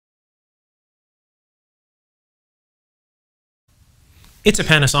It's a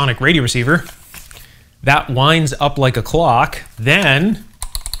Panasonic radio receiver that winds up like a clock. Then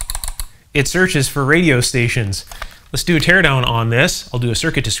it searches for radio stations. Let's do a teardown on this. I'll do a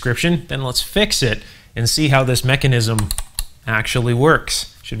circuit description, then let's fix it and see how this mechanism actually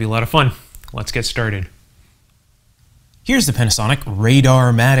works. Should be a lot of fun. Let's get started. Here's the Panasonic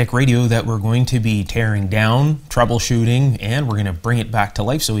Radar Matic radio that we're going to be tearing down, troubleshooting, and we're going to bring it back to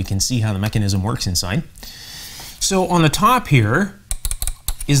life so we can see how the mechanism works inside. So on the top here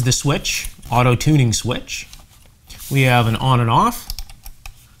is the switch, auto tuning switch. We have an on and off,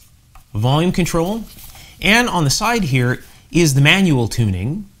 volume control, and on the side here is the manual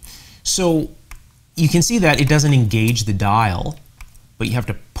tuning. So you can see that it doesn't engage the dial, but you have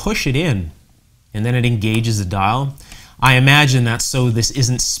to push it in and then it engages the dial. I imagine that's so this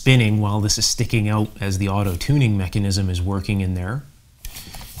isn't spinning while this is sticking out as the auto tuning mechanism is working in there.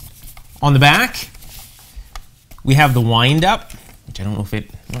 On the back, we have the wind up, which I don't know if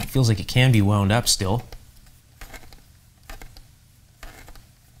it feels like it can be wound up still.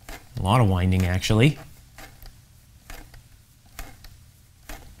 A lot of winding actually.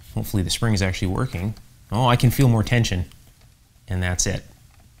 Hopefully the spring is actually working. Oh, I can feel more tension, and that's it.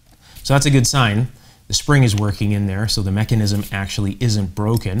 So that's a good sign. The spring is working in there, so the mechanism actually isn't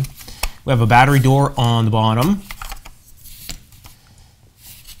broken. We have a battery door on the bottom.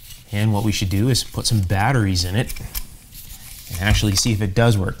 And what we should do is put some batteries in it and actually see if it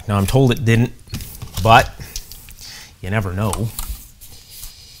does work. Now I'm told it didn't, but you never know.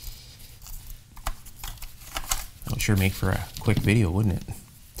 That would sure make for a quick video, wouldn't it?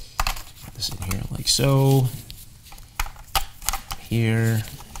 Put this in here like so. Here.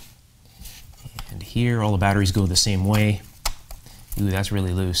 And here, all the batteries go the same way. Ooh, that's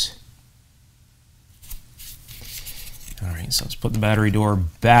really loose. All right, so let's put the battery door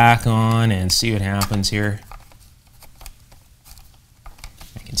back on and see what happens here.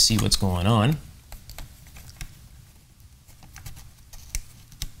 I can see what's going on.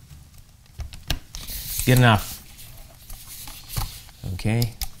 Good enough.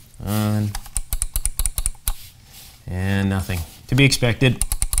 Okay, on. And nothing. To be expected.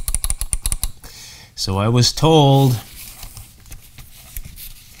 So I was told.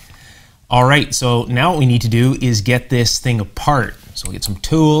 All right, so now what we need to do is get this thing apart. So we'll get some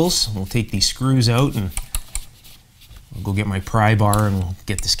tools, we'll take these screws out and I'll go get my pry bar and we'll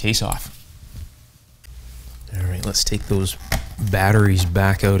get this case off. All right, let's take those batteries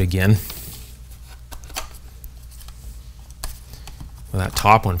back out again. Well, that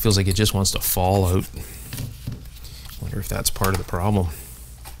top one feels like it just wants to fall out. Wonder if that's part of the problem.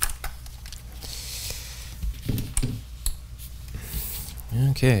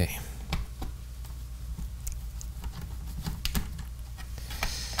 Okay.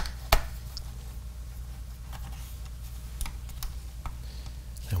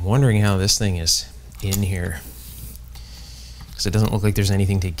 I'm wondering how this thing is in here, because it doesn't look like there's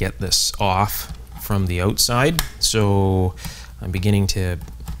anything to get this off from the outside. So I'm beginning to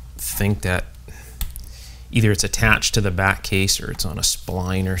think that either it's attached to the back case or it's on a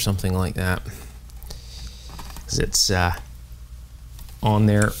spline or something like that, because it's on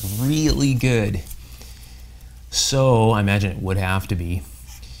there really good. So I imagine it would have to be.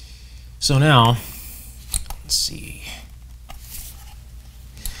 So now, let's see.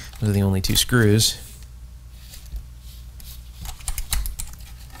 Those are the only two screws.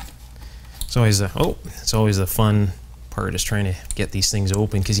 It's always the fun part is trying to get these things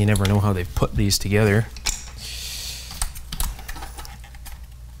open, because you never know how they've put these together.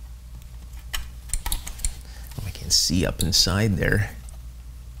 I can see up inside there.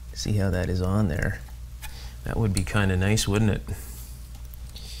 See how that is on there. That would be kind of nice, wouldn't it?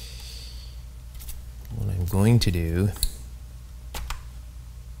 What I'm going to do,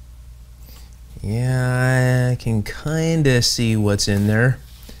 yeah, I can kind of see what's in there.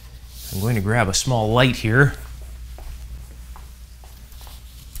 I'm going to grab a small light here.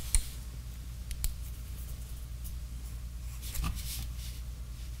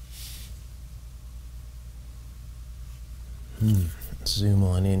 Let's zoom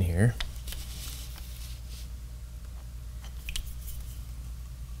on in here.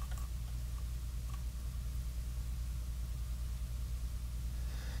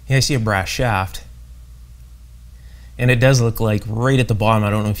 Yeah, I see a brass shaft. And it does look like right at the bottom,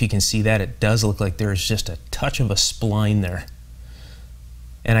 I don't know if you can see that, it does look like there's just a touch of a spline there.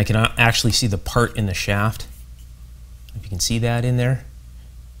 And I can actually see the part in the shaft. If you can see that in there,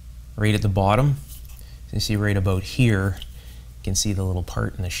 right at the bottom. You see right about here, you can see the little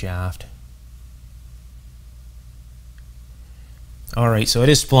part in the shaft. All right, so it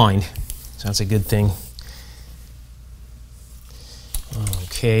is splined, so that's a good thing.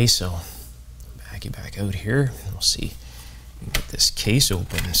 Okay, so back you back out here, and we'll see. Get this case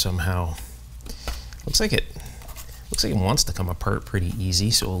open somehow. Looks like it wants to come apart pretty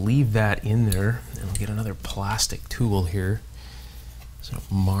easy, so we'll leave that in there, and we'll get another plastic tool here. So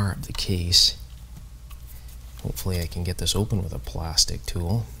mar up the case. Hopefully I can get this open with a plastic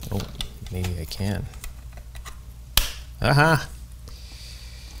tool. Oh, maybe I can. Aha!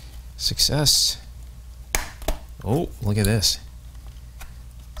 Success. Oh, look at this.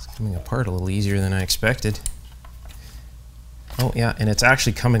 It's coming apart a little easier than I expected. Oh yeah, and it's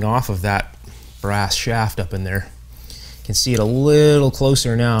actually coming off of that brass shaft up in there. You can see it a little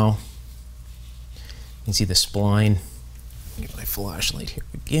closer now. You can see the spline. Get my flashlight here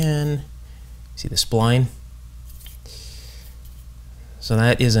again. See the spline? So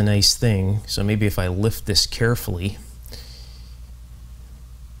that is a nice thing. So maybe if I lift this carefully,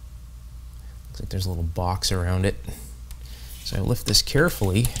 looks like there's a little box around it. So I lift this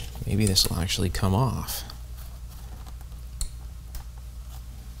carefully, maybe this will actually come off.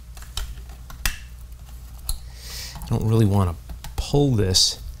 I don't really want to pull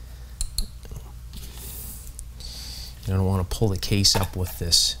this. I don't want to pull the case up with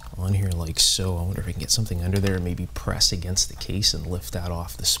this on here like so. I wonder if I can get something under there and maybe press against the case and lift that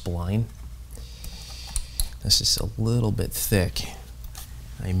off the spline. This is a little bit thick.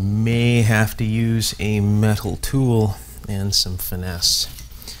 I may have to use a metal tool and some finesse.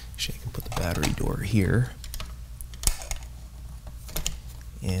 Actually, I can put the battery door here.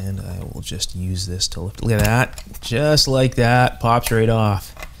 And I will just use this to lift. Look at that. Just like that. Pops right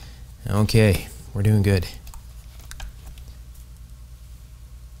off. Okay, we're doing good.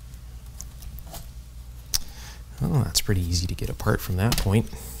 Oh, that's pretty easy to get apart from that point.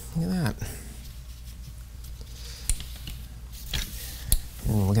 Look at that.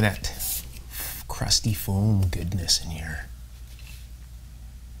 Oh, look at that crusty foam goodness in here.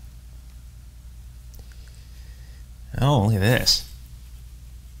 Oh, look at this.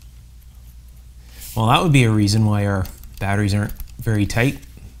 Well, that would be a reason why our batteries aren't very tight.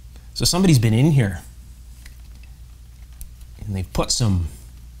 So somebody's been in here and they've put some,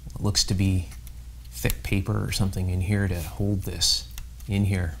 what looks to be thick paper or something in here to hold this in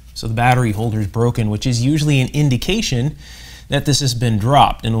here. So the battery holder is broken, which is usually an indication that this has been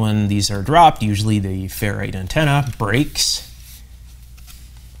dropped. And when these are dropped, usually the ferrite antenna breaks.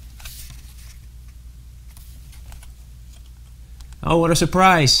 Oh, what a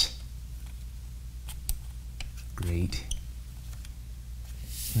surprise. Great.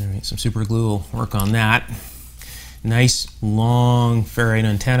 All right, some super glue will work on that. Nice long ferrite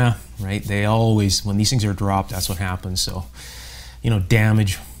antenna, right? They always, when these things are dropped, that's what happens. So, you know,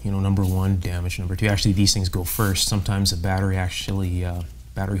 damage, you know, number one, damage number two. Actually, these things go first. Sometimes the battery actually,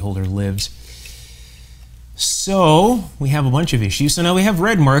 battery holder lives. So we have a bunch of issues. So now we have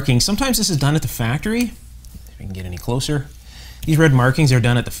red markings. Sometimes this is done at the factory. If I can get any closer. These red markings are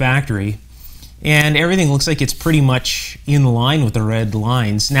done at the factory. And everything looks like it's pretty much in line with the red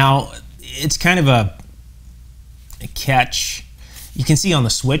lines. Now, it's kind of a catch. You can see on the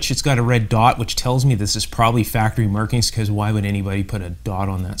switch, it's got a red dot, which tells me this is probably factory markings, because why would anybody put a dot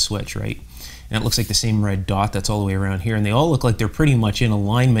on that switch, right? And it looks like the same red dot that's all the way around here, and they all look like they're pretty much in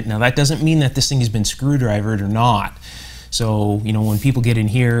alignment. Now, that doesn't mean that this thing has been screwdrivered or not. So, you know, when people get in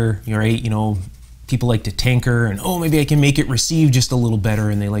here, right, you know, people like to tinker and, oh, maybe I can make it receive just a little better,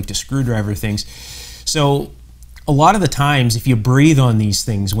 and they like to screwdriver things. So a lot of the times, if you breathe on these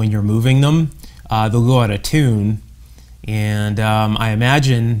things when you're moving them, they'll go out of tune. And I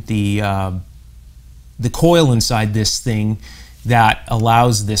imagine the coil inside this thing that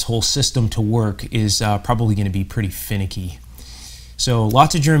allows this whole system to work is probably going to be pretty finicky. So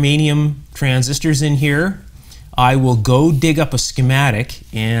lots of germanium transistors in here. I will go dig up a schematic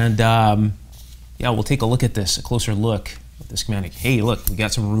and yeah, we'll take a look at this, a closer look at the schematic. Hey, look, we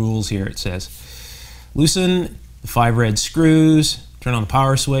got some rules here. It says, loosen the 5 red screws, turn on the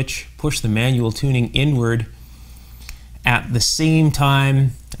power switch, push the manual tuning inward. At the same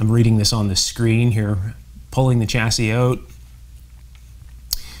time, I'm reading this on the screen here, pulling the chassis out.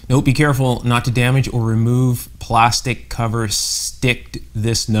 Note, be careful not to damage or remove plastic cover. Stick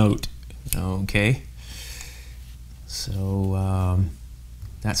this note. Okay. So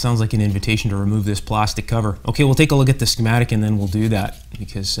that sounds like an invitation to remove this plastic cover. Okay, we'll take a look at the schematic and then we'll do that,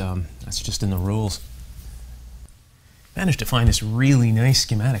 because that's just in the rules. Managed to find this really nice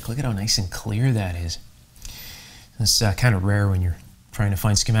schematic. Look at how nice and clear that is. That's kind of rare when you're trying to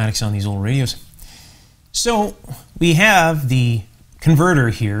find schematics on these old radios. So we have the converter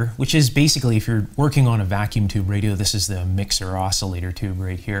here, which is basically, if you're working on a vacuum tube radio, this is the mixer oscillator tube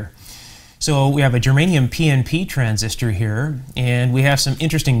right here. So we have a germanium PNP transistor here, and we have some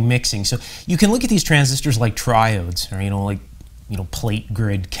interesting mixing. So you can look at these transistors like triodes, or like plate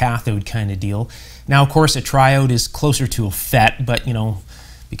grid cathode kind of deal. Now, of course, a triode is closer to a FET, but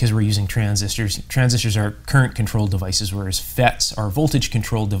because we're using transistors are current controlled devices, whereas FETs are voltage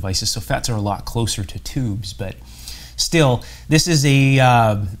controlled devices. So FETs are a lot closer to tubes, but still, this is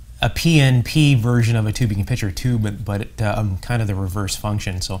a PNP version of a tube. You can picture a tube, but kind of the reverse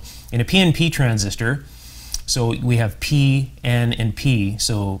function. So in a PNP transistor, so we have P, N, and P.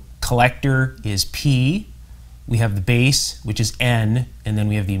 So collector is P, we have the base, which is N, and then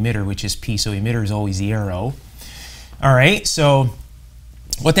we have the emitter, which is P. So emitter is always the arrow. All right, so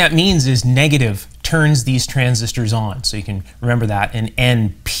what that means is negative turns these transistors on. So you can remember that. An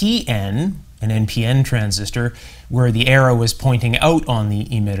NPN, an NPN transistor, where the arrow is pointing out on the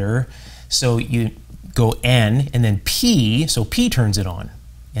emitter. So you go N and then P, so P turns it on,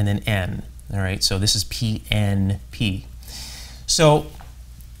 and then N. All right, so this is PNP. So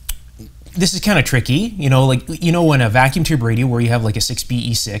this is kind of tricky, like when a vacuum tube radio where you have like a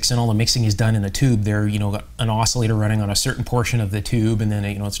 6BE6 and all the mixing is done in the tube, there got an oscillator running on a certain portion of the tube, and then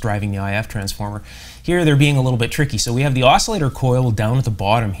it's driving the IF transformer. Here they're being a little bit tricky. So we have the oscillator coil down at the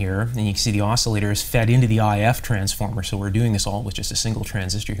bottom here, and you can see the oscillator is fed into the IF transformer. So we're doing this all with just a single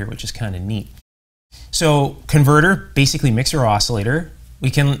transistor here, which is kind of neat. So converter, basically mixer oscillator. We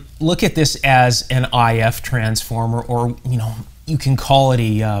can look at this as an IF transformer, or you can call it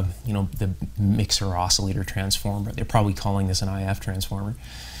a the mixer oscillator transformer. They're probably calling this an IF transformer.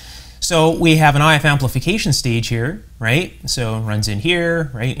 So we have an IF amplification stage here, right? So it runs in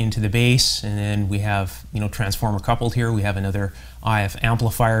here, right, into the base, and then we have transformer coupled here. We have another IF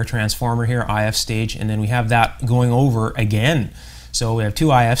amplifier transformer here, IF stage, and then we have that going over again. So we have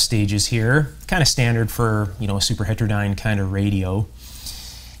two IF stages here, kind of standard for a super heterodyne kind of radio.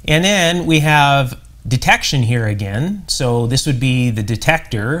 And then we have detection here again. So this would be the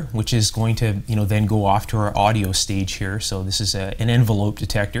detector, which is going to then go off to our audio stage here. So this is an envelope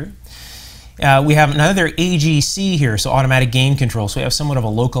detector. We have another AGC here, so automatic gain control. So we have somewhat of a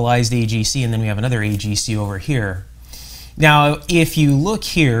localized AGC, and then we have another AGC over here. Now, if you look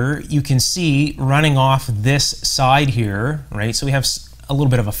here, you can see running off this side here, right? So we have a little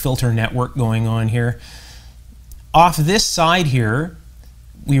bit of a filter network going on here. Off this side here,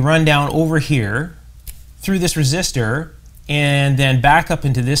 we run down over here through this resistor and then back up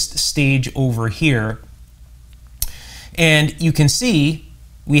into this stage over here. And you can see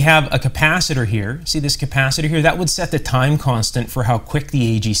we have a capacitor here. See this capacitor here? That would set the time constant for how quick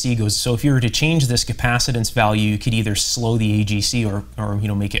the AGC goes. So if you were to change this capacitance value, you could either slow the AGC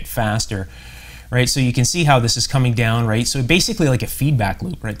or make it faster, right? So you can see how this is coming down, right? So basically like a feedback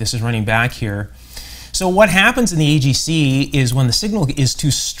loop, right? This is running back here. So what happens in the AGC is when the signal is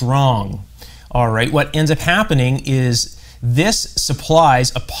too strong, all right, what ends up happening is this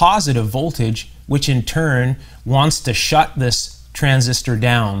supplies a positive voltage, which in turn wants to shut this transistor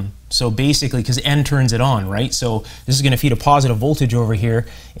down. So basically, because N turns it on, right? So this is going to feed a positive voltage over here,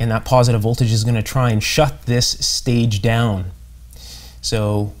 and that positive voltage is going to try and shut this stage down.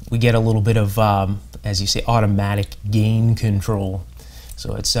 So we get a little bit of, as you say, automatic gain control.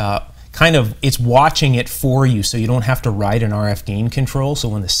 So it's it's watching it for you, so you don't have to write an RF gain control. So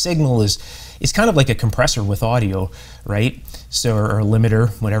when the signal is, it's kind of like a compressor with audio, right? So, or a limiter,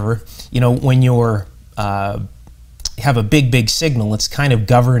 whatever. When you're have a big signal, it's kind of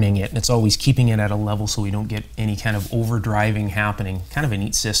governing it, and it's always keeping it at a level so we don't get any kind of overdriving happening. Kind of a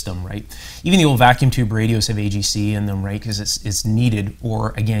neat system, right? Even the old vacuum tube radios have AGC in them, right? Because it's needed,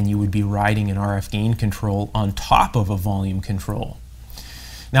 or again, you would be riding an RF gain control on top of a volume control.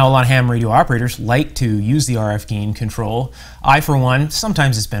 Now, a lot of ham radio operators like to use the RF gain control. I, for one,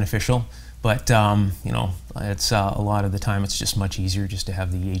 sometimes it's beneficial, but it's a lot of the time it's just much easier just to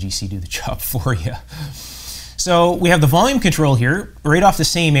have the AGC do the job for you. So we have the volume control here, right off the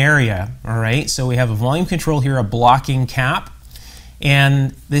same area, all right? So we have a volume control here, a blocking cap,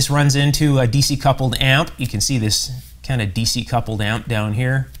 and this runs into a DC coupled amp. You can see this kind of DC coupled amp down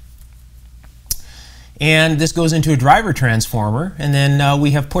here. And this goes into a driver transformer, and then we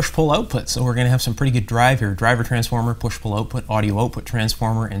have push-pull output. So we're going to have some pretty good drive here. Driver transformer, push-pull output, audio output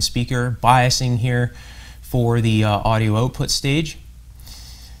transformer, and speaker biasing here for the audio output stage.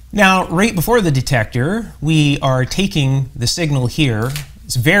 Now, right before the detector, we are taking the signal here.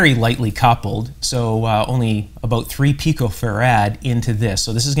 It's very lightly coupled, so only about 3 picofarad into this.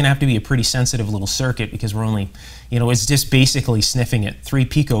 So this is going to have to be a pretty sensitive little circuit because we're only, it's just basically sniffing it. 3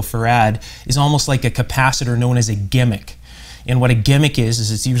 picofarad is almost like a capacitor known as a gimmick. And what a gimmick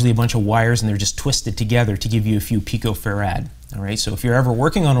is it's usually a bunch of wires and they're just twisted together to give you a few picofarad. All right, so if you're ever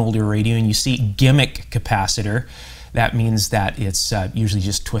working on older radio and you see gimmick capacitor, that means that it's usually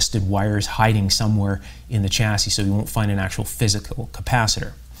just twisted wires hiding somewhere in the chassis, so you won't find an actual physical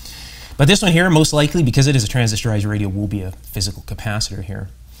capacitor. But this one here, most likely, because it is a transistorized radio, will be a physical capacitor here.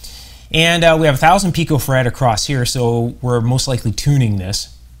 And we have 1000 picofarad across here, so we're most likely tuning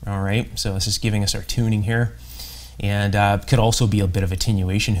this. All right, so this is giving us our tuning here. And could also be a bit of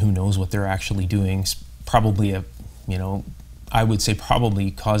attenuation. Who knows what they're actually doing? It's probably a, I would say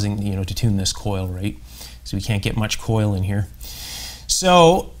probably causing, to tune this coil, right? So we can't get much coil in here.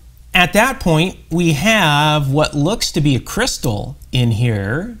 So at that point, we have what looks to be a crystal in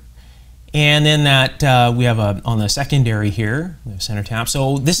here. And then that we have on the secondary here, the center tap.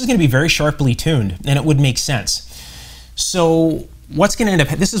 So this is going to be very sharply tuned, and it would make sense. So what's going to end up,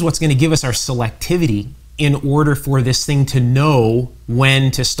 this is what's going to give us our selectivity in order for this thing to know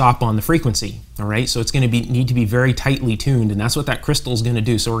when to stop on the frequency. All right, so it's going to need to be very tightly tuned, and that's what that crystal is going to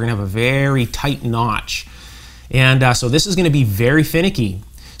do. So we're going to have a very tight notch, and so this is going to be very finicky.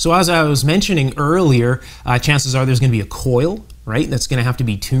 So as I was mentioning earlier, chances are there's going to be a coil, right, that's going to have to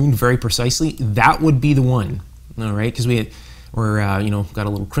be tuned very precisely. That would be the one, all right, because we're got a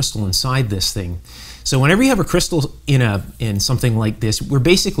little crystal inside this thing. So whenever you have a crystal in something like this, we're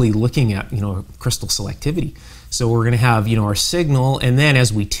basically looking at crystal selectivity. So we're going to have our signal, and then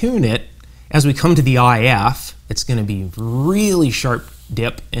as we tune it, as we come to the IF, it's going to be really sharp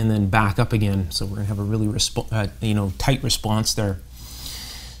dip and then back up again. So we're going to have a really tight response there.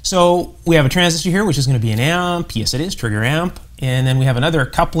 So we have a transistor here, which is going to be an amp. Yes, it is, trigger amp. And then we have another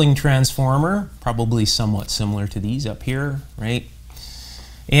coupling transformer, probably somewhat similar to these up here, right?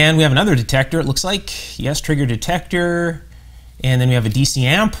 And we have another detector, it looks like. Yes, trigger detector. And then we have a DC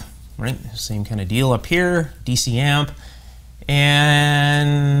amp, right? Same kind of deal up here, DC amp.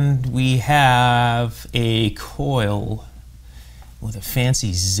 And we have a coil with a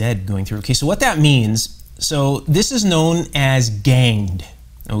fancy Z going through. Okay, so what that means, so this is known as ganged.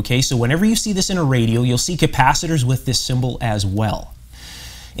 Okay, so whenever you see this in a radio, you'll see capacitors with this symbol as well.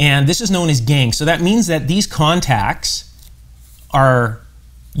 And this is known as gang. So that means that these contacts are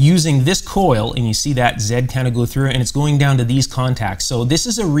using this coil, and you see that Z kind of go through, and it's going down to these contacts. So this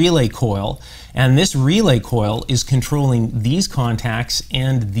is a relay coil, and this relay coil is controlling these contacts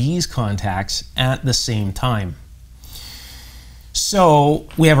and these contacts at the same time. So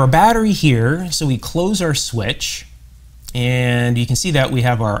we have our battery here, so we close our switch, and you can see that we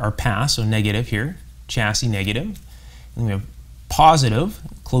have our pass, so negative here, chassis negative. And we have positive,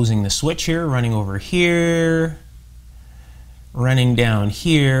 closing the switch here, running over here, running down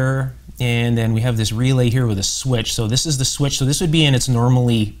here, and then we have this relay here with a switch. So this is the switch, so this would be in its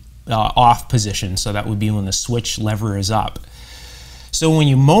normally off position, so that would be when the switch lever is up. So when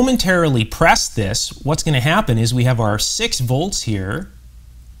you momentarily press this, what's going to happen is we have our 6 volts here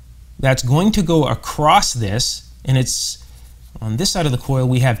that's going to go across this, and it's on this side of the coil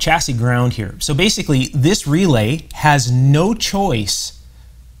we have chassis ground here. So basically this relay has no choice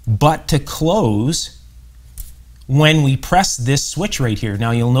but to close when we press this switch right here.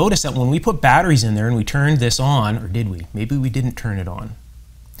 Now you'll notice that when we put batteries in there and we turned this on, or did we? Maybe we didn't turn it on.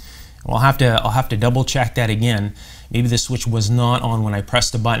 Well, I'll have to double check that again. Maybe the switch was not on when I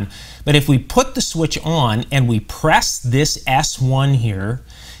pressed the button. But if we put the switch on and we press this S1 here,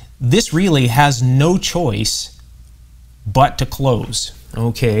 this relay has no choice but to close.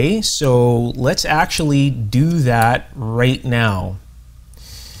 Okay, so let's actually do that right now.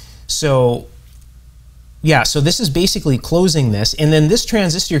 So yeah, so this is basically closing this, and then this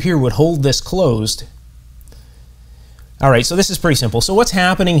transistor here would hold this closed. All right, so this is pretty simple. So what's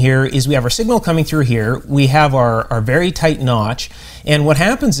happening here is we have our signal coming through here, we have our very tight notch, and what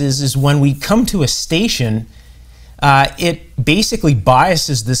happens is when we come to a station, it basically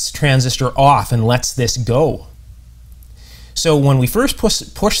biases this transistor off and lets this go. So when we first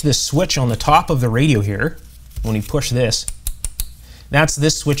push this switch on the top of the radio here, when we push this, that's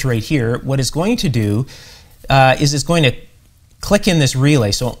this switch right here. What it's going to do is it's going to click in this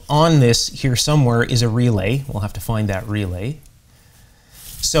relay. So on this here somewhere is a relay. We'll have to find that relay.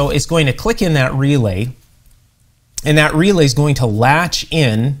 So it's going to click in that relay, and that relay is going to latch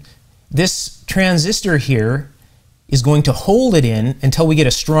in. This transistor here is going to hold it in until we get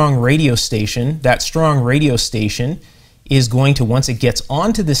a strong radio station. That strong radio station is going to, once it gets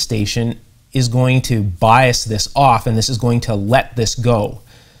onto the station, is going to bias this off, and this is going to let this go.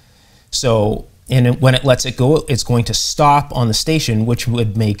 So, and when it lets it go, it's going to stop on the station, which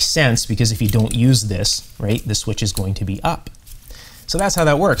would make sense because if you don't use this, right, the switch is going to be up. So that's how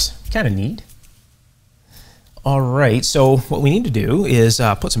that works. Kind of neat. All right, so what we need to do is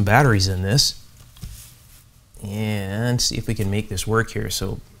put some batteries in this. and see if we can make this work here.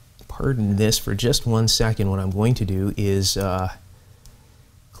 So pardon this for just 1 second. What I'm going to do is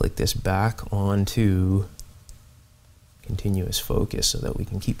click this back onto continuous focus so that we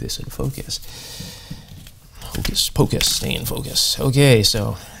can keep this in focus. Hocus pocus, stay in focus. Okay,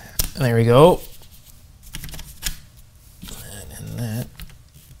 so there we go. And that.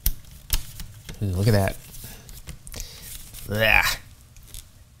 Ooh, look at that. Blah.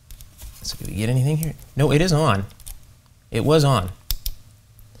 So did we get anything here? No, it is on. It was on.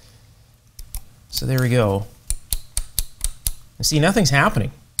 So there we go. And see, nothing's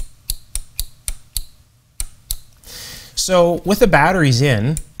happening. So with the batteries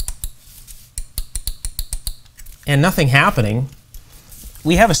in and nothing happening,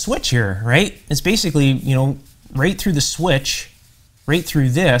 we have a switch here, right? It's basically, you know, right through the switch, right through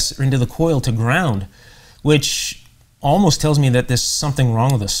this into the coil to ground, which almost tells me that there's something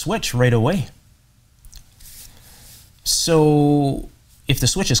wrong with the switch right away. So if the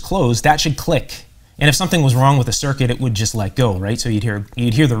switch is closed, that should click. And if something was wrong with the circuit, it would just let go, right? So you'd hear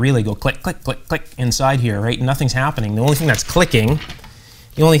the relay go click, click, click, click inside here, right? Nothing's happening. The only thing that's clicking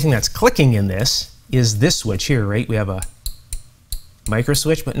in this is this switch here, right? We have a micro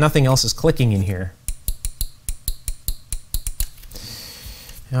switch, but nothing else is clicking in here.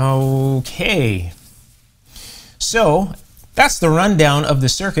 Okay. So that's the rundown of the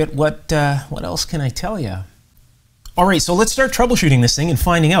circuit. What else can I tell you? All right, so let's start troubleshooting this thing and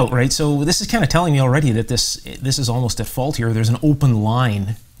finding out, right? So this is kind of telling me already that this is almost at fault here. There's an open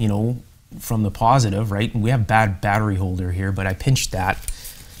line, you know, from the positive, right? And we have bad battery holder here, but I pinched that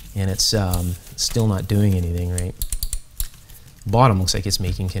and it's still not doing anything, right? Bottom looks like it's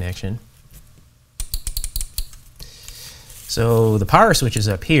making connection. So the power switch is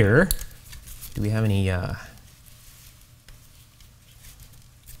up here. Do we have any, we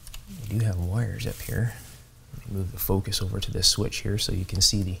do have wires up here. Move the focus over to this switch here so you can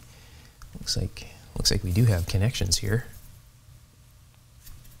see the looks like we do have connections here.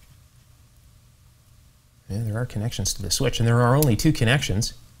 Yeah, there are connections to the switch, and there are only 2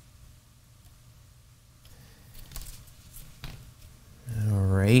 connections. All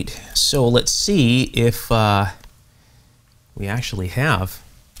right, so let's see if we actually have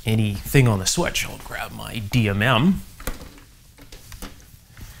anything on the switch. I'll grab my DMM.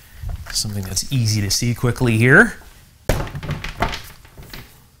 Something that's easy to see quickly here. Let's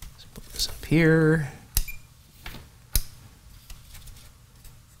put this up here.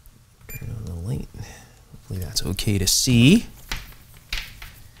 Turn on the light. Hopefully that's okay to see.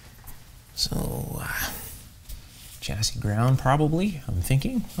 So, chassis ground probably, I'm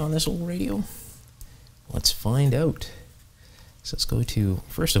thinking, on this old radio. Let's find out. So let's go to,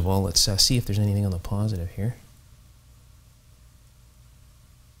 first of all, let's see if there's anything on the positive here.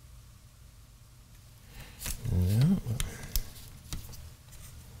 No,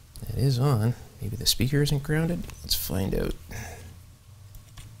 that is on. Maybe the speaker isn't grounded. Let's find out.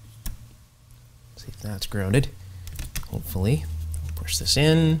 See if that's grounded. Hopefully. Push this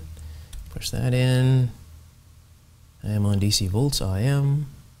in. Push that in. I am on DC volts. I am.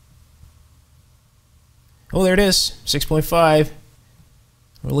 Oh, there it is. 6.5.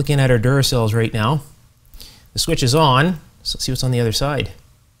 We're looking at our Duracells right now. The switch is on. So let's see what's on the other side.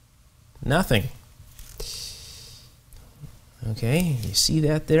 Nothing. Okay, you see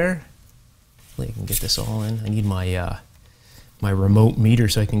that there? Hopefully I can get this all in. I need my my remote meter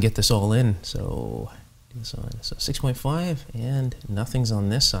so I can get this all in. So do this on. So 6.5 and nothing's on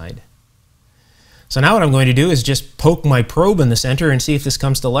this side. So now what I'm going to do is just poke my probe in the center and see if this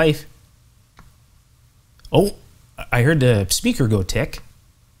comes to life. Oh, I heard the speaker go tick.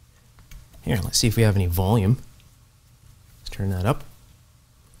 Here, let's see if we have any volume. Let's turn that up.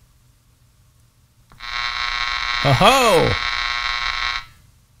 Oh-ho!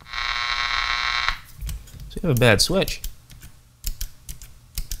 So we have a bad switch.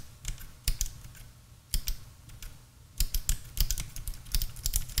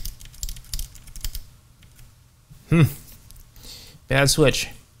 Bad switch.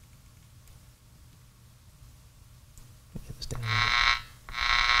 Get this down.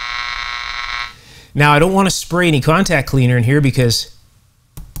 Now I don't want to spray any contact cleaner in here because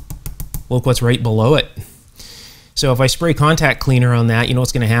look what's right below it. So if I spray contact cleaner on that, you know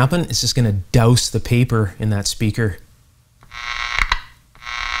what's going to happen? It's just going to douse the paper in that speaker.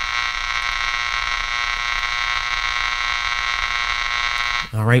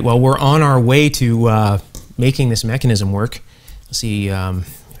 All right, well, we're on our way to making this mechanism work. Let's see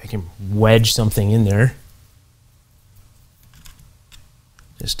if I can wedge something in there.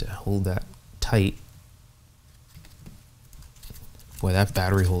 Just to hold that tight. Boy, that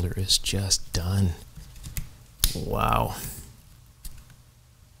battery holder is just done. Wow.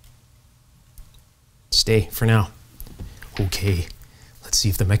 Stay for now. Okay, let's see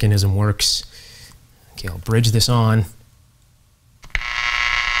if the mechanism works. Okay, I'll bridge this on.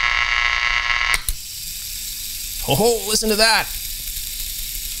 Oh, listen to that.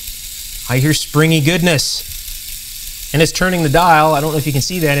 I hear springy goodness. And it's turning the dial. I don't know if you can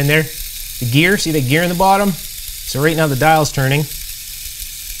see that in there. The gear, see the gear in the bottom? So right now the dial's turning.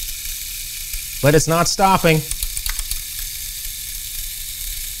 But it's not stopping.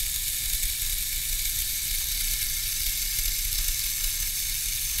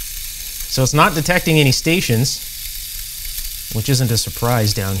 So it's not detecting any stations, which isn't a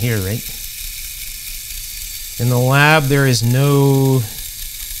surprise down here, right? In the lab, there is no...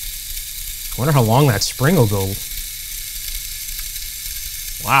 I wonder how long that spring will go.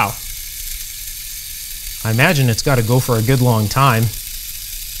 Wow. I imagine it's got to go for a good long time.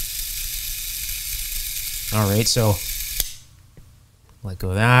 All right, so let go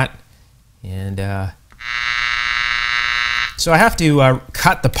of that. And so I have to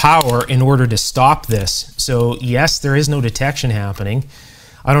cut the power in order to stop this. So yes, there is no detection happening.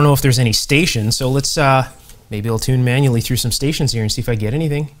 I don't know if there's any stations, so let's maybe I'll tune manually through some stations here and see if I get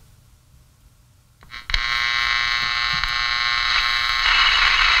anything.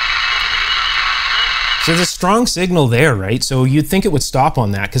 So there's a strong signal there, right? So you'd think it would stop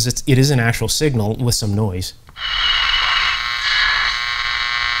on that because it is an actual signal with some noise.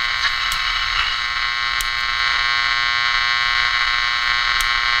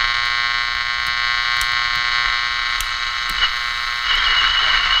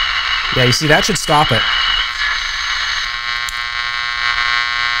 Yeah, you see, that should stop it.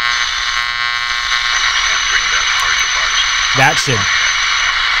 That should.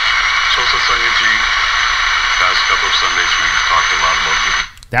 Past couple of Sundays we've talked a lot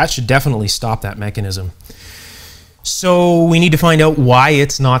about that should definitely stop that mechanism. So we need to find out why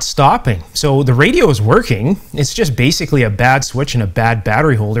it's not stopping. So the radio is working. It's just basically a bad switch and a bad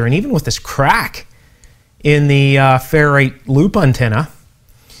battery holder. And even with this crack in the ferrite loop antenna,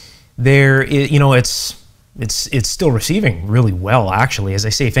 there, you know, it's still receiving really well, actually. As I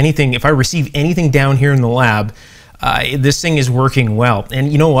say, if anything, if I receive anything down here in the lab, this thing is working well.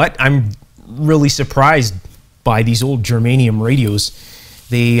 And you know what? I'm really surprised by these old germanium radios.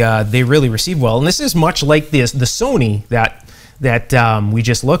 They really receive well. And this is much like the Sony that we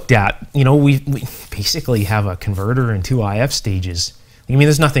just looked at. You know, we basically have a converter and 2 IF stages. I mean,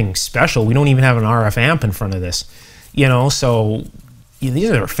 there's nothing special. We don't even have an RF amp in front of this. You know, so these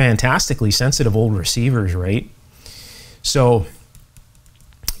are fantastically sensitive old receivers, right? So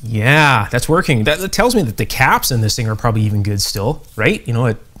yeah, that's working. That tells me that the caps in this thing are probably even good still, right? You know,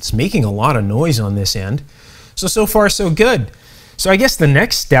 it's making a lot of noise on this end. So far so good. So I guess the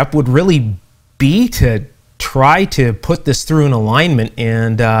next step would really be to try to put this through an alignment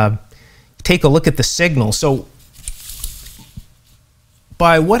and take a look at the signal. So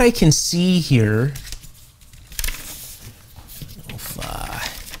by what I can see here, if I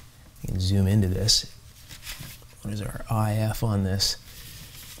can zoom into this, what is our IF on this?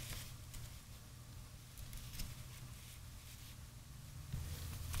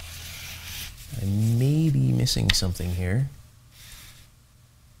 I may be missing something here.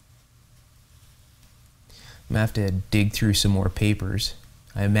 I'm going to have to dig through some more papers.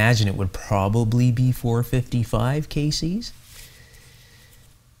 I imagine it would probably be 455 kcs.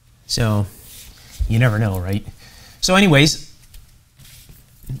 So, you never know, right? So anyways,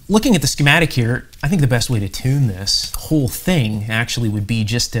 looking at the schematic here, I think the best way to tune this whole thing actually would be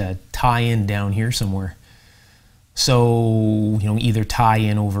just to tie in down here somewhere. So, you know, either tie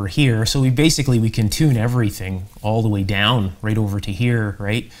in over here. So we can tune everything all the way down right over to here,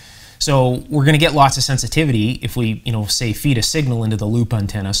 right? So we're going to get lots of sensitivity if we, you know, say feed a signal into the loop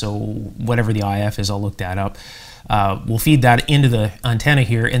antenna. So whatever the IF is, I'll look that up. We'll feed that into the antenna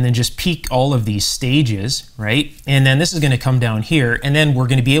here and then just peak all of these stages, right? And then this is going to come down here and then we're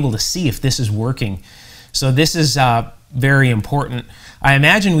going to be able to see if this is working. So this is very important. I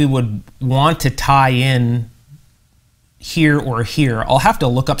imagine we would want to tie in here or here. I'll have to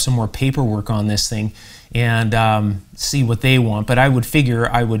look up some more paperwork on this thing and see what they want, but I would figure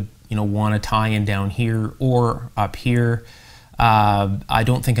I would, you know, want to tie in down here or up here. I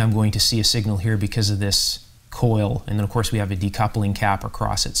don't think I'm going to see a signal here because of this coil, and then of course we have a decoupling cap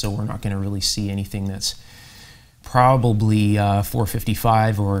across it, so we're not going to really see anything that's probably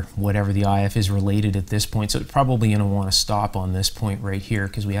 455 or whatever the IF is related at this point. So it's probably going to want to stop on this point right here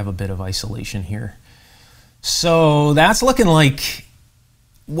because we have a bit of isolation here. So that's looking like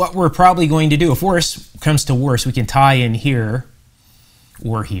what we're probably going to do. If worse comes to worse, we can tie in here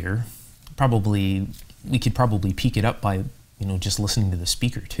or here. Probably we could probably peak it up by, you know, just listening to the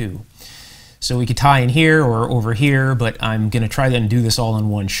speaker too. So we could tie in here or over here, but I'm going to try and do this all in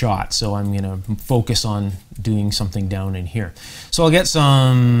one shot. So I'm going to focus on doing something down in here. So I'll get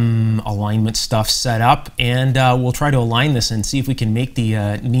some alignment stuff set up, and we'll try to align this and see if we can make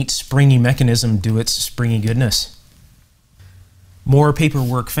the neat springy mechanism do its springy goodness. More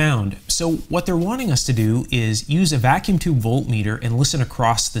paperwork found. So what they're wanting us to do is use a vacuum tube voltmeter and listen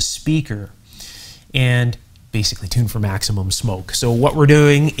across the speaker and basically tune for maximum smoke. So what we're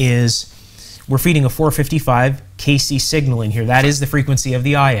doing is we're feeding a 455 kc signal in here. That is the frequency of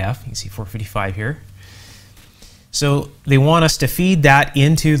the IF. You can see 455 here. So they want us to feed that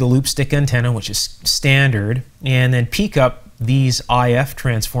into the loop stick antenna, which is standard, and then peak up these IF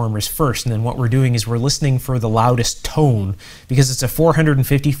transformers first. And then what we're doing is we're listening for the loudest tone, because it's a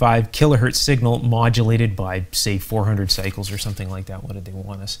 455 kilohertz signal modulated by, say, 400 cycles or something like that. What did they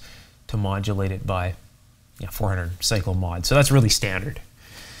want us to modulate it by? Yeah, 400 cycle mod. So that's really standard.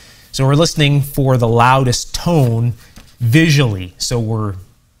 So we're listening for the loudest tone visually. So we're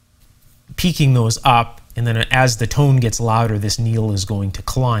peaking those up, and then as the tone gets louder, this needle is going to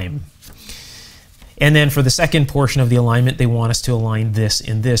climb. And then for the second portion of the alignment, they want us to align this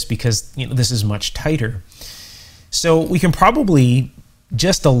and this, because, you know, this is much tighter. So we can probably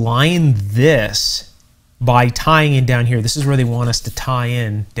just align this by tying in down here. This is where they want us to tie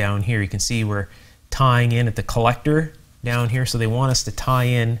in down here. You can see we're tying in at the collector down here. So they want us to tie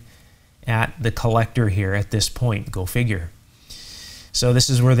in at the collector here at this point. Go figure. So this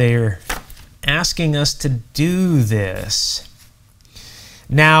is where they're asking us to do this.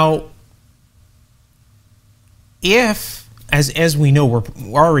 Now, if, as we know, we're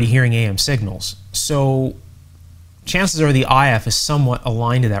already hearing AM signals, so chances are the IF is somewhat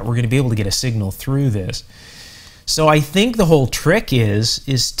aligned to that. We're going to be able to get a signal through this. So I think the whole trick is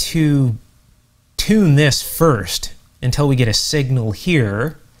to tune this first until we get a signal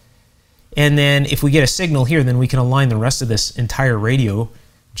here. And then if we get a signal here, then we can align the rest of this entire radio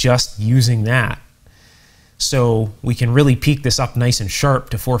just using that. So we can really peak this up nice and sharp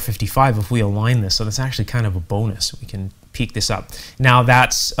to 455 if we align this. So that's actually kind of a bonus. We can peak this up. Now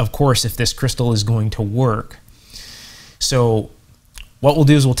that's, of course, if this crystal is going to work. So what we'll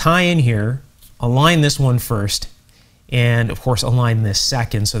do is we'll tie in here, align this one first, and of course align this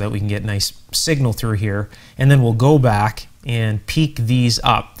second so that we can get nice signal through here. And then we'll go back and peak these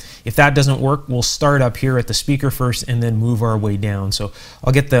up. If that doesn't work, we'll start up here at the speaker first and then move our way down. So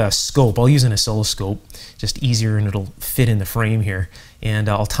I'll get the scope. I'll use an oscilloscope, just easier, and it'll fit in the frame here. And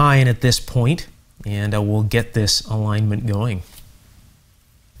I'll tie in at this point, and we'll get this alignment going.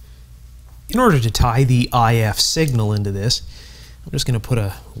 In order to tie the IF signal into this, I'm just going to put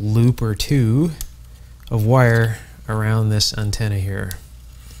a loop or two of wire around this antenna here.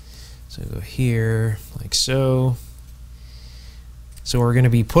 So go here, like so. So we're going to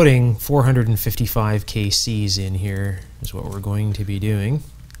be putting 455 kcs in here is what we're going to be doing.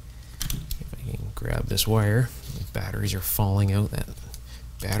 If I can grab this wire. The batteries are falling out. That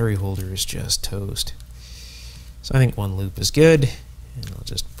battery holder is just toast. So I think one loop is good. And I'll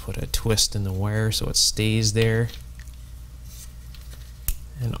just put a twist in the wire so it stays there.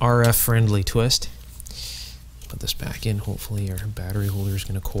 An RF friendly twist. Put this back in. Hopefully our battery holder is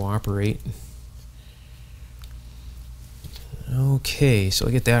going to cooperate. Okay, so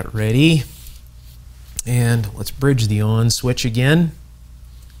I'll get that ready. And let's bridge the on switch again.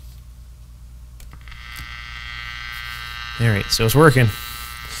 Alright, so it's working.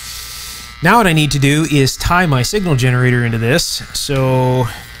 Now what I need to do is tie my signal generator into this. So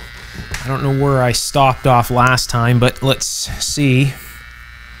I don't know where I stopped off last time, but let's see.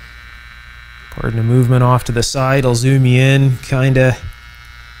 Pardon the movement off to the side. I'll zoom you in, kinda.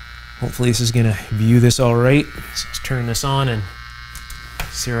 Hopefully this is gonna view this all right. So let's turn this on and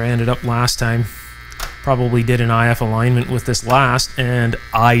see where I ended up last time. Probably did an IF alignment with this last, and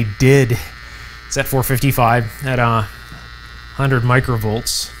I did. It's at 455 at 100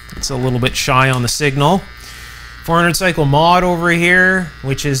 microvolts. It's a little bit shy on the signal. 400 cycle mod over here,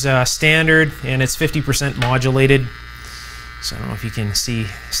 which is standard, and it's 50% modulated. So I don't know if you can see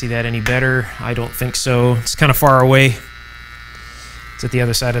that any better. I don't think so. It's kind of far away. It's at the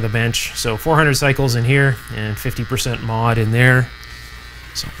other side of the bench. So 400 cycles in here and 50% mod in there.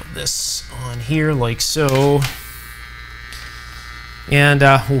 So I'll put this on here like so. And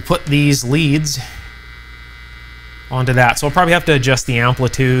we'll put these leads onto that. So I'll probably have to adjust the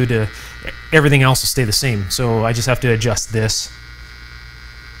amplitude. Everything else will stay the same. So I just have to adjust this.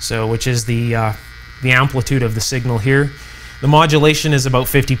 So which is the amplitude of the signal here. The modulation is about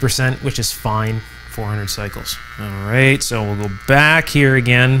 50%, which is fine. 400 cycles. All right, so we'll go back here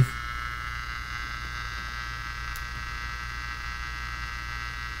again.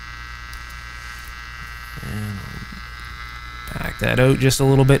 And I'll back that out just a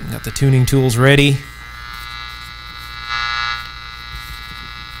little bit. Got the tuning tools ready.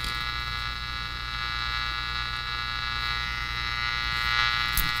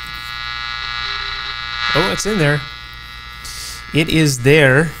 Oh, it's in there. It is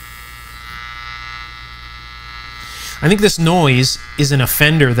there. I think this noise is an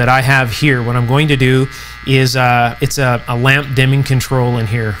offender that I have here. What I'm going to do is, it's a lamp dimming control in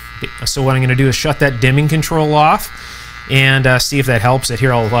here. So what I'm going to do is shut that dimming control off and see if that helps it.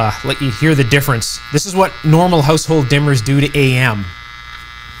 Here, I'll let you hear the difference. This is what normal household dimmers do to AM.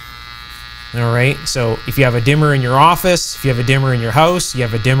 All right, so if you have a dimmer in your office, if you have a dimmer in your house, you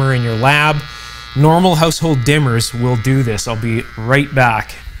have a dimmer in your lab, normal household dimmers will do this. I'll be right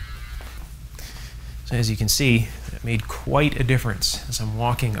back. So as you can see, it made quite a difference as I'm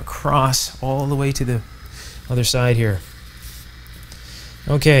walking across all the way to the other side here.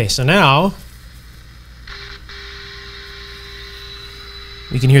 Okay, so now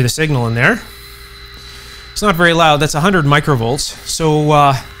we can hear the signal in there. It's not very loud. That's 100 microvolts. So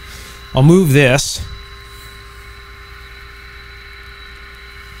I'll move this.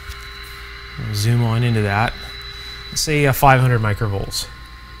 I'll zoom on into that. Let's say 500 microvolts.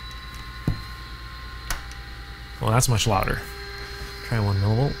 Well, that's much louder. Try 1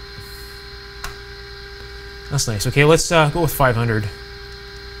 millivolt. That's nice. Okay, let's go with 500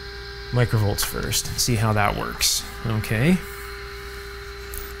 microvolts first and see how that works. Okay.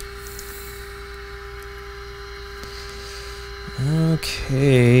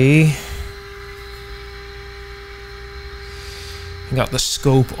 Okay. Got the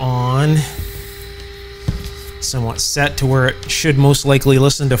scope on. Somewhat set to where it should most likely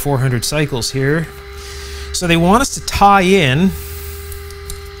listen to 400 cycles here. So they want us to tie in,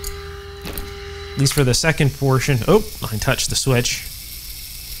 at least for the second portion. Oh, I touched the switch.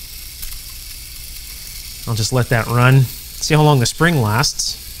 I'll just let that run. See how long the spring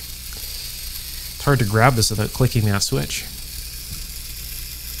lasts. It's hard to grab this without clicking that switch.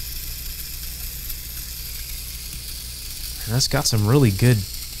 And that's got some really good...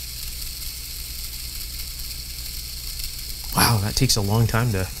 Wow, that takes a long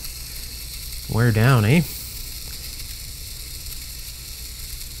time to wear down, eh?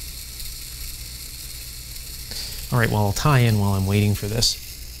 Alright, well, I'll tie in while I'm waiting for this.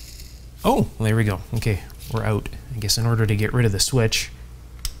 Oh, well, there we go. Okay, we're out. I guess in order to get rid of the switch,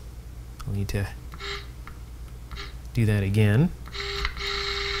 I'll need to do that again.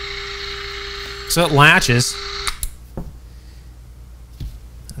 So it latches.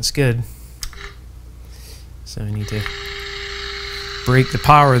 That's good. So I need to break the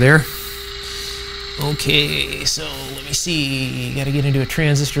power there. Okay, so let me see. Got to get into a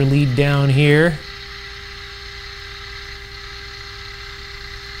transistor lead down here.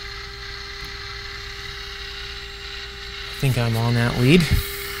 I think I'm on that lead.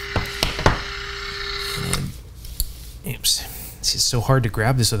 Oops. It's just so hard to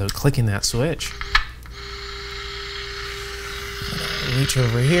grab this without clicking that switch. Reach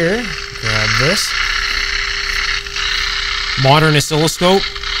over here, grab this. Modern oscilloscope.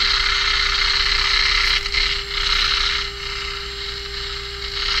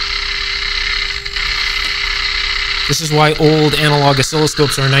 This is why old analog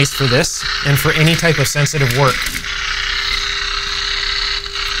oscilloscopes are nice for this and for any type of sensitive work.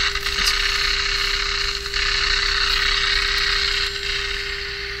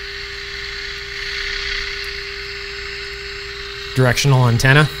 Directional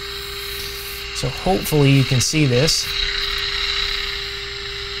antenna. So hopefully you can see this.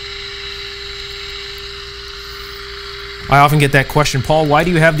 I often get that question, Paul, why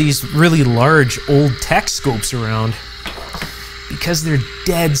do you have these really large old tech scopes around? Because they're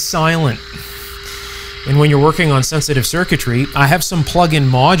dead silent. And when you're working on sensitive circuitry, I have some plug-in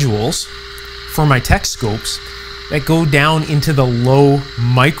modules for my tech scopes that go down into the low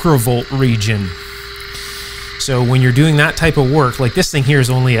microvolt region. So when you're doing that type of work, like this thing here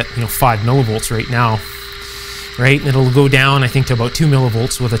is only at 5 millivolts right now, right? And it'll go down, I think, to about 2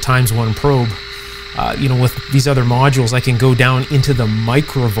 millivolts with a ×1 probe. With these other modules, I can go down into the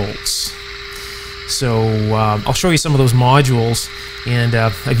microvolts. So I'll show you some of those modules, and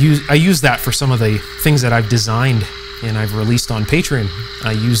I use that for some of the things that I've designed and I've released on Patreon.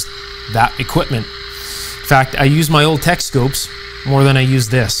 I use that equipment. In fact, I use my old tech scopes more than I use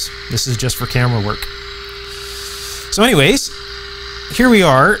this. This is just for camera work. So anyways, here we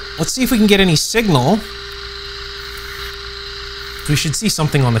are. Let's see if we can get any signal. We should see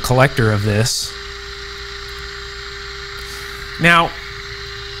something on the collector of this. Now,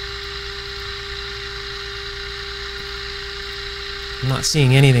 I'm not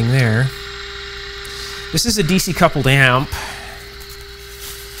seeing anything there. This is a DC coupled amp.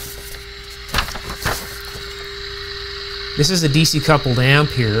 This is a DC coupled amp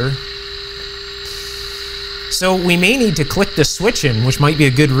here. So we may need to click the switch in, which might be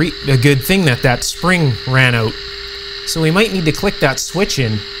a good thing that that spring ran out. So we might need to click that switch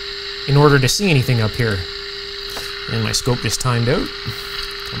in order to see anything up here. And my scope just timed out.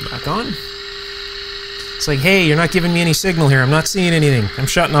 Come back on. It's like, hey, you're not giving me any signal here. I'm not seeing anything. I'm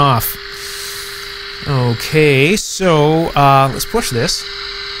shutting off. Okay, so let's push this.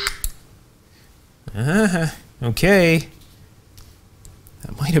 Okay.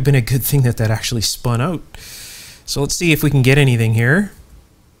 That might have been a good thing that that actually spun out. So let's see if we can get anything here.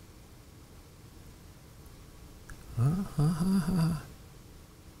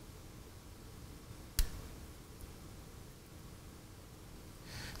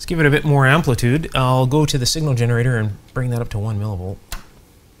 Let's give it a bit more amplitude. I'll go to the signal generator and bring that up to 1 millivolt.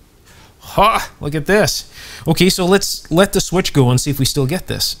 Ha! Look at this. Okay, so let's let the switch go and see if we still get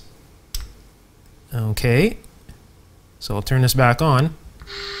this. Okay. So I'll turn this back on.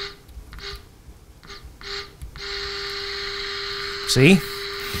 See?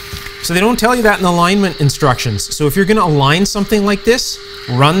 So they don't tell you that in the alignment instructions. So if you're going to align something like this,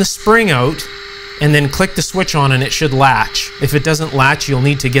 run the spring out and then click the switch on and it should latch. If it doesn't latch, you'll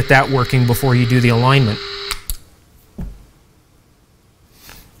need to get that working before you do the alignment.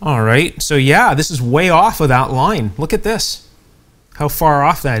 All right, so yeah, this is way off of that line. Look at this, how far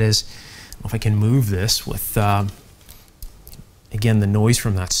off that is. I don't know if I can move this with, again, the noise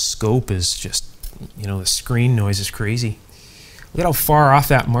from that scope is just, you know, the screen noise is crazy. Look at how far off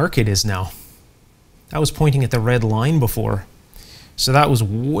that mark it is now. That was pointing at the red line before. So that was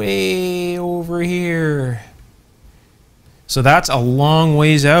way over here. So that's a long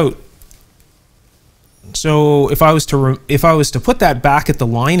ways out. So if I was to put that back at the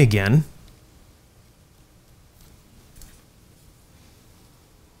line again,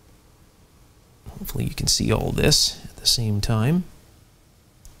 hopefully you can see all this at the same time.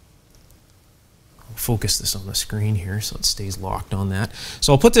 I'll focus this on the screen here so it stays locked on that.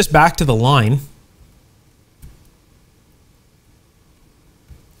 So I'll put this back to the line.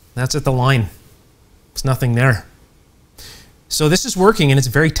 That's at the line. There's nothing there. So this is working and it's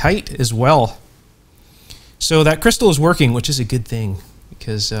very tight as well. So that crystal is working, which is a good thing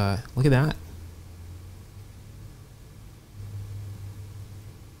because look at that.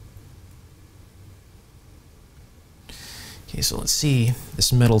 Okay, so let's see.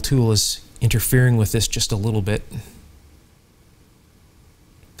 This metal tool is interfering with this just a little bit.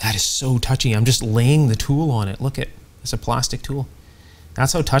 That is so touchy. I'm just laying the tool on it. Look at, it's a plastic tool.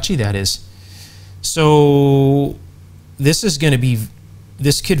 That's how touchy that is. So this is going to be,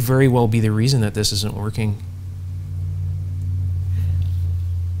 this could very well be the reason that this isn't working.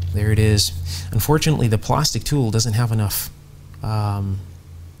 There it is. Unfortunately, the plastic tool doesn't have enough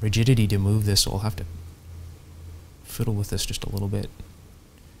rigidity to move this, so I'll have to fiddle with this just a little bit.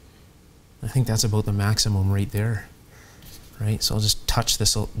 I think that's about the maximum right there. Right, so I'll just touch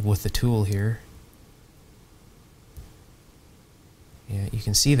this with the tool here. Yeah, you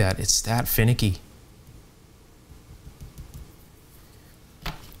can see that. It's that finicky.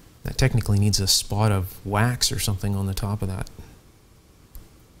 That technically needs a spot of wax or something on the top of that.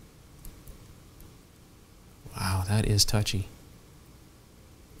 Wow, that is touchy.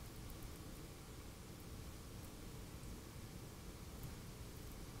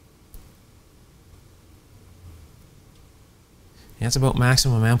 That's about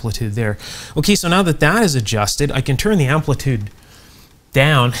maximum amplitude there. Okay, so now that that is adjusted, I can turn the amplitude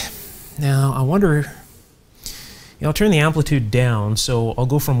down. Now, I wonder, I'll turn the amplitude down, so I'll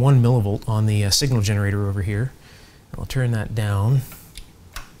go from 1 millivolt on the signal generator over here. I'll turn that down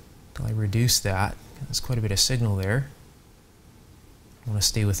until I reduce that. There's quite a bit of signal there. I want to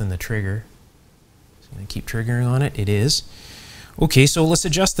stay within the trigger. So I'm going to keep triggering on it. It is. Okay, so let's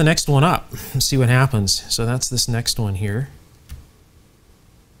adjust the next one up and see what happens. So that's this next one here.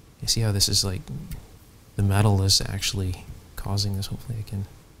 You see how this is like, the metal is actually causing this. Hopefully I can.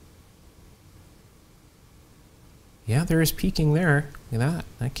 Yeah, there is peaking there. Look at that.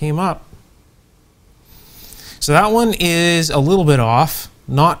 That came up. So that one is a little bit off,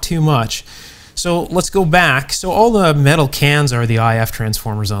 not too much. So let's go back. So all the metal cans are the IF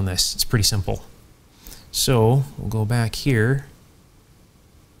transformers on this. It's pretty simple. So we'll go back here.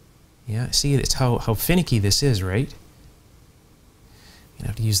 Yeah, see, it's how finicky this is, right? You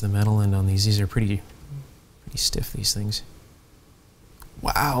have to use the metal end on these. These are pretty stiff, these things.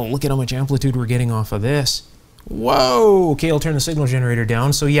 Wow, look at how much amplitude we're getting off of this. Whoa! Okay, I'll turn the signal generator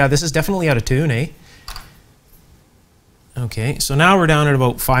down. So yeah, this is definitely out of tune, eh? Okay, so now we're down at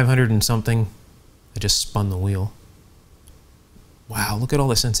about 500 and something I just spun the wheel. Wow, look at all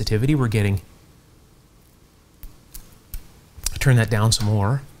the sensitivity we're getting. Turn that down some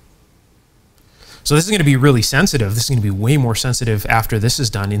more. So this is going to be really sensitive. This is going to be way more sensitive after this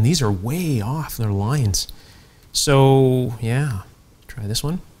is done. And these are way off their lines. So, yeah. Try this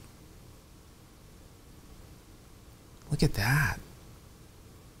one. Look at that.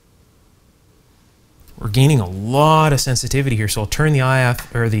 We're gaining a lot of sensitivity here. So I'll turn the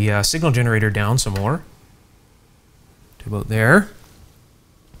IF or the signal generator down some more. To about there.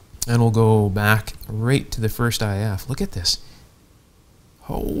 And we'll go back right to the first IF. Look at this.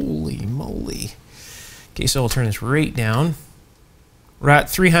 Holy moly. Okay, so I'll turn this right down. We're at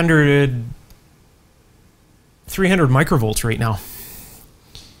 300 microvolts right now.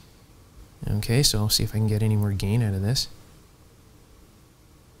 Okay, so I'll see if I can get any more gain out of this.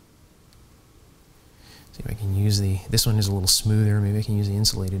 See if I can use this one is a little smoother. Maybe I can use the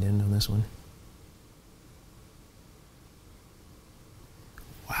insulated end on this one.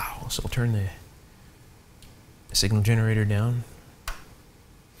 Wow, so I'll turn the signal generator down.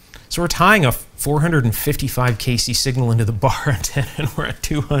 So we're tying a 455 kC signal into the bar antenna, and we're at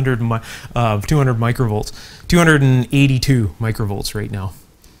 200 microvolts, 282 microvolts right now.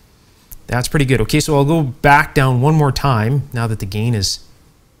 That's pretty good. Okay, so I'll go back down one more time now that the gain is...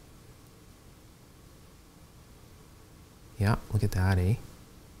 Yeah, look at that, eh?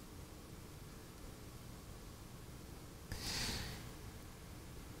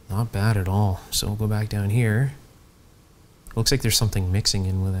 Not bad at all. So we'll go back down here. Looks like there's something mixing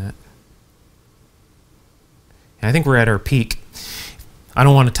in with that. I think we're at our peak. I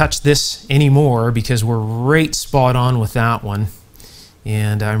don't want to touch this anymore because we're right spot on with that one.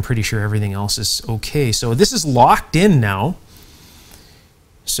 And I'm pretty sure everything else is okay. So this is locked in now.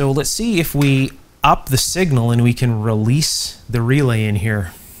 So let's see if we up the signal and we can release the relay in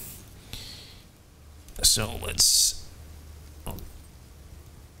here. So let's...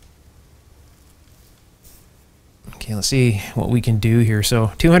 Okay, let's see what we can do here.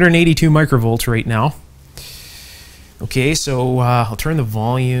 So 282 microvolts right now. Okay, so I'll turn the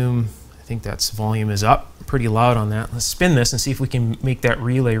volume. I think that's volume is up pretty loud on that. Let's spin this and see if we can make that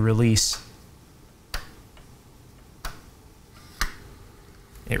relay release.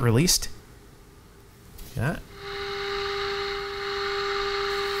 It released. Yeah.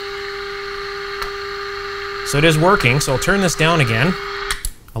 So it is working. So I'll turn this down again.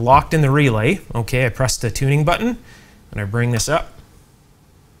 I locked in the relay. Okay, I pressed the tuning button and I bring this up.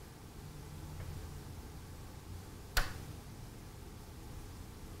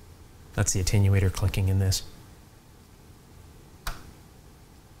 That's the attenuator clicking in this.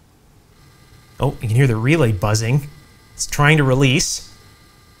 Oh, you can hear the relay buzzing. It's trying to release.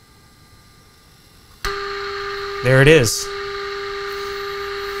 There it is.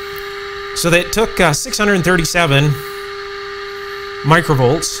 So that took 637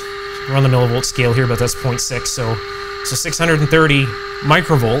 microvolts. We're on the millivolt scale here, but that's 0.6. So 630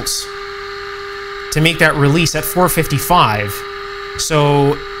 microvolts to make that release at 455.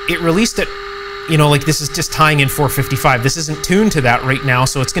 So it released it, you know, like this is just tying in 455. This isn't tuned to that right now,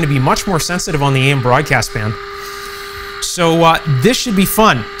 so it's going to be much more sensitive on the AM broadcast band. So this should be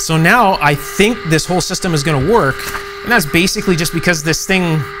fun. So now I think this whole system is going to work, and that's basically just because this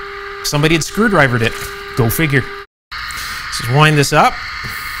thing, somebody had screwdrivered it. Go figure. Let's just wind this up.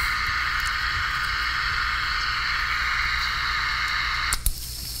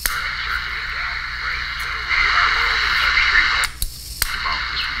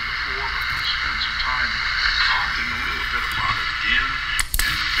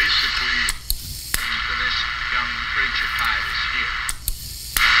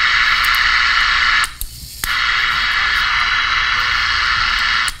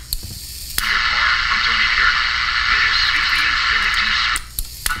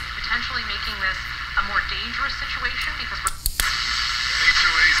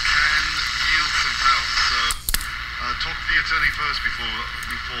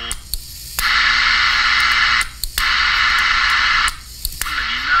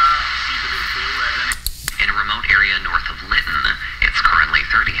 In a remote area north of Lytton, it's currently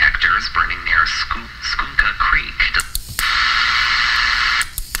 30 hectares burning near Skunka Creek.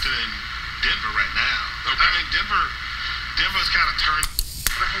 In Denver right now. Okay. I mean, Denver's kind of turned.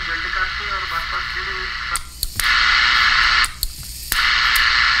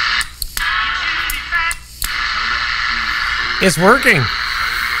 It's working.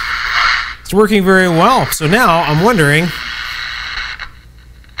 It's working very well. So now I'm wondering,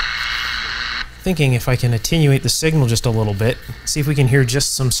 thinking if I can attenuate the signal just a little bit, see if we can hear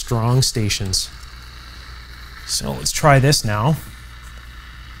just some strong stations. So let's try this now.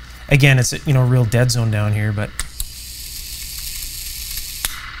 Again, it's a real dead zone down here, but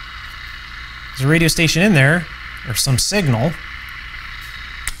there's a radio station in there, or some signal.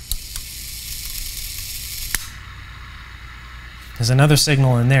 There's another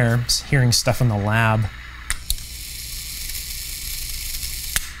signal in there. I'm hearing stuff in the lab.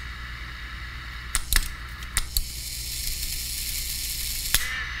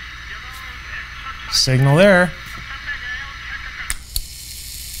 Signal there.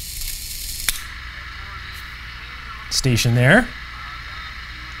 Station there.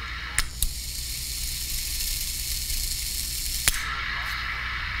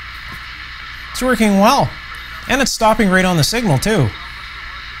 It's working well. And it's stopping right on the signal too.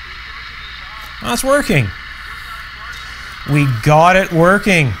 That's working. We got it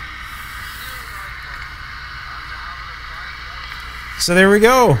working. So there we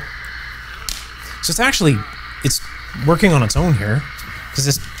go. So it's working on its own here, because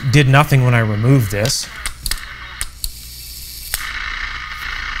this did nothing when I removed this.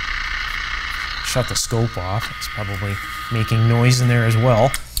 Shut the scope off. It's probably making noise in there as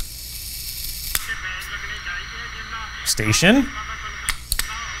well. Station.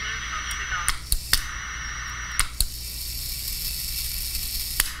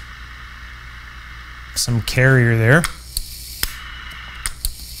 Some carrier there.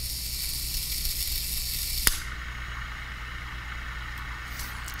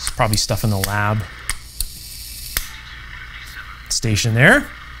 There's probably stuff in the lab. Station there.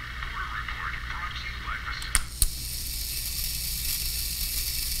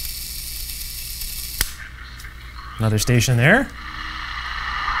 Another station there. And now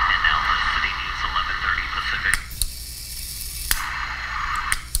the city news 11:30 Pacific.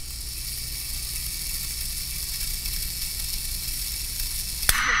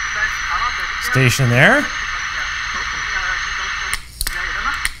 Station there.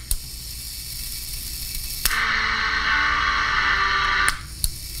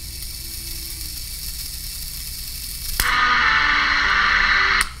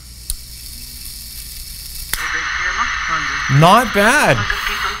 Not bad.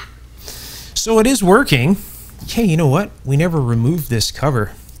 So it is working. Hey, you know what? We never removed this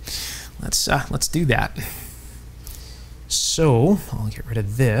cover. Let's do that. So I'll get rid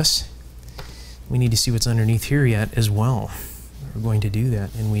of this. We need to see what's underneath here yet as well. We're going to do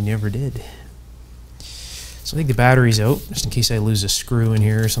that, and we never did. So I think the battery's out, just in case I lose a screw in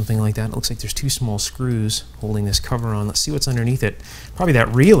here or something like that. It looks like there's two small screws holding this cover on. Let's see what's underneath it. Probably that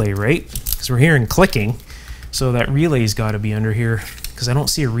relay, right? Because we're hearing clicking. So that relay's got to be under here, because I don't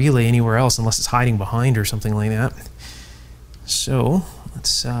see a relay anywhere else unless it's hiding behind or something like that. So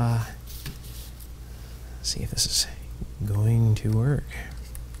let's see if this is going to work.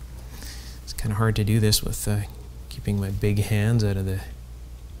 It's kind of hard to do this with keeping my big hands out of the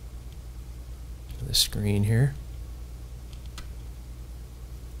screen here.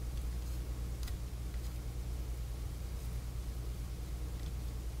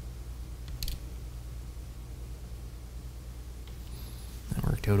 That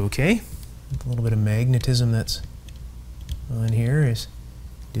worked out okay. A little bit of magnetism that's on here is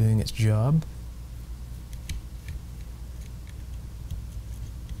doing its job.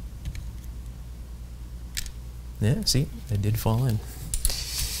 Yeah, see, it did fall in.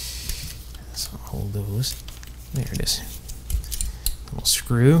 So I'll hold those. There it is. Little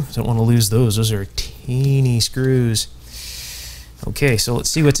screw. Don't want to lose those. Those are teeny screws. Okay, so let's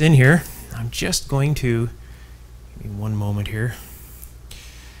see what's in here. I'm just going to, give me one moment here,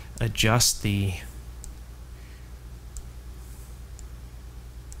 adjust the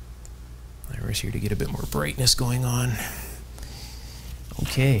iris here to get a bit more brightness going on.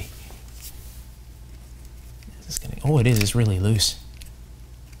 Okay. Oh, it is. It's really loose.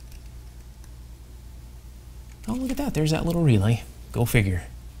 Oh, look at that. There's that little relay. Go figure.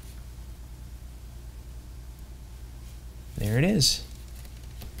 There it is.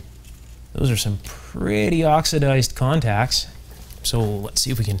 Those are some pretty oxidized contacts. So let's see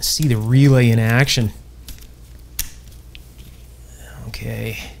if we can see the relay in action.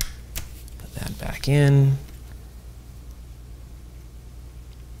 Okay. Put that back in.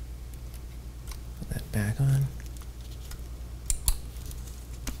 Put that back on.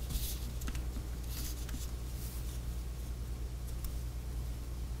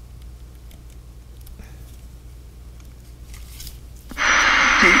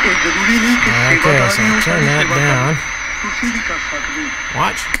 Okay, so turn that down.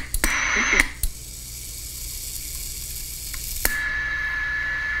 Watch.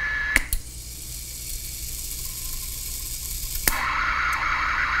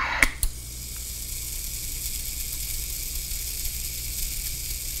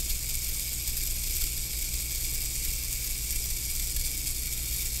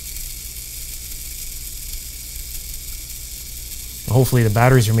 Hopefully the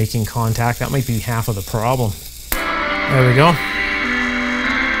batteries are making contact. That might be half of the problem. There we go.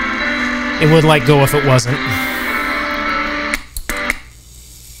 It would let go if it wasn't. I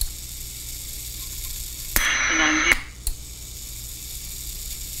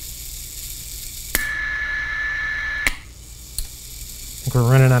think we're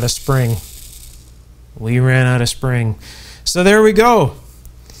running out of spring. We ran out of spring. So there we go.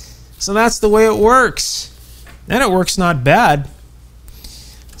 So that's the way it works. And it works not bad.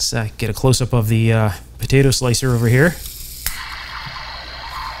 Let's get a close-up of the potato slicer over here.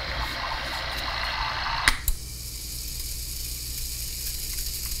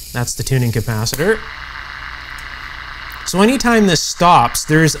 That's the tuning capacitor. So anytime this stops,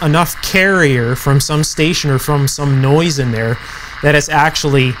 there's enough carrier from some station or from some noise in there that it's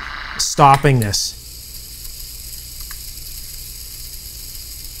actually stopping this.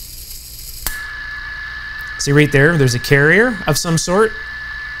 See right there, there's a carrier of some sort.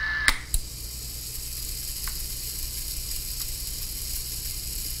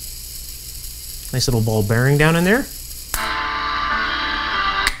 Nice little ball bearing down in there.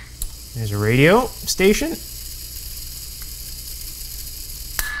 There's a radio station.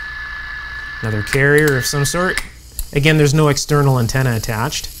 Another carrier of some sort. Again, there's no external antenna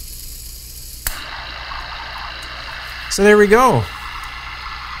attached. So there we go.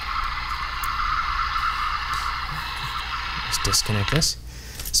 Let's disconnect this.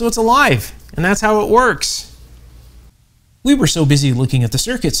 So it's alive, and that's how it works. We were so busy looking at the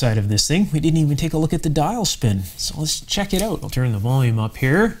circuit side of this thing, we didn't even take a look at the dial spin. So let's check it out. I'll turn the volume up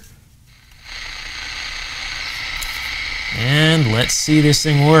here. And let's see this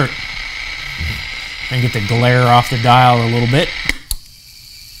thing work. And get the glare off the dial a little bit.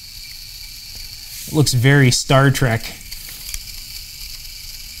 It looks very Star Trek.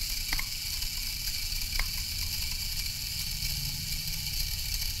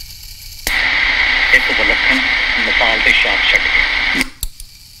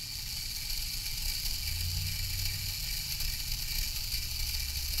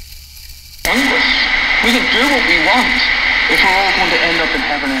 We can do what we want if we're all going to end up in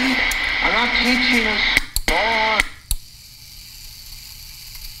heaven anyway. I'm not teaching us more.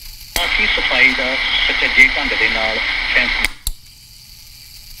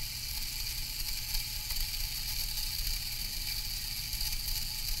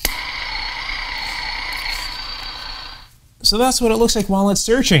 So that's what it looks like while it's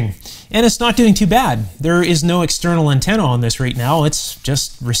searching. And it's not doing too bad. There is no external antenna on this right now. It's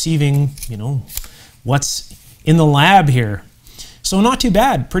just receiving, you know, what's in the lab here. So not too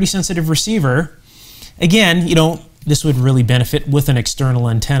bad. Pretty sensitive receiver. Again, you know, this would really benefit with an external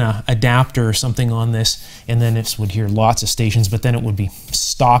antenna adapter or something on this, and then it would hear lots of stations, but then it would be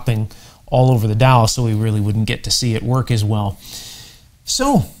stopping all over the dial, so we really wouldn't get to see it work as well.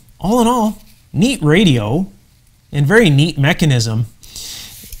 So, all in all, neat radio and very neat mechanism.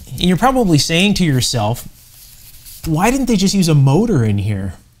 And you're probably saying to yourself, why didn't they just use a motor in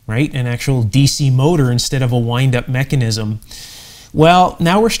here, right? An actual DC motor instead of a wind-up mechanism. Well,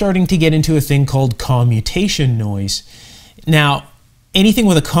 now we're starting to get into a thing called commutation noise. Now, anything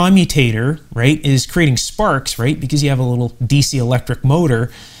with a commutator, right, is creating sparks, right, because you have a little DC electric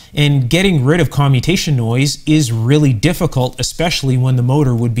motor, and getting rid of commutation noise is really difficult, especially when the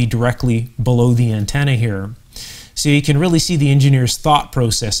motor would be directly below the antenna here. So you can really see the engineer's thought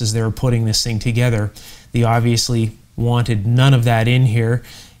process as they were putting this thing together. They obviously wanted none of that in here.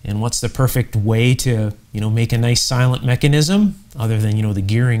 And what's the perfect way to, you know, make a nice silent mechanism, other than, you know, the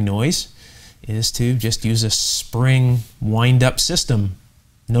gearing noise, is to just use a spring wind-up system.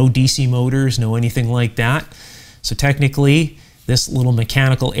 No DC motors, no anything like that. So technically, this little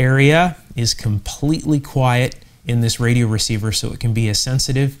mechanical area is completely quiet in this radio receiver, so it can be as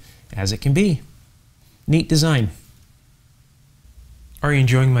sensitive as it can be. Neat design. Are you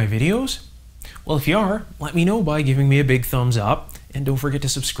enjoying my videos? Well, if you are, let me know by giving me a big thumbs up. And don't forget to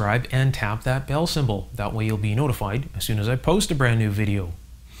subscribe and tap that bell symbol. That way you'll be notified as soon as I post a brand new video.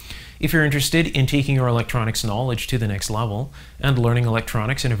 If you're interested in taking your electronics knowledge to the next level and learning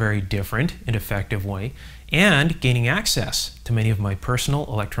electronics in a very different and effective way, and gaining access to many of my personal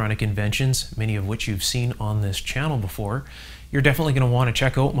electronic inventions, many of which you've seen on this channel before, you're definitely going to want to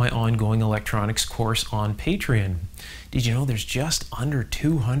check out my ongoing electronics course on Patreon. Did you know there's just under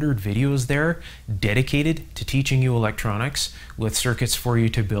 200 videos there dedicated to teaching you electronics with circuits for you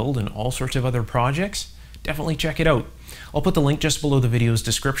to build and all sorts of other projects? Definitely check it out. I'll put the link just below the video's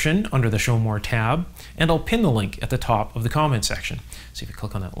description under the Show More tab, and I'll pin the link at the top of the comment section. So if you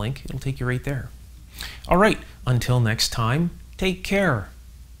click on that link, it'll take you right there. All right, until next time, take care.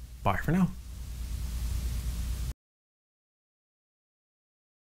 Bye for now.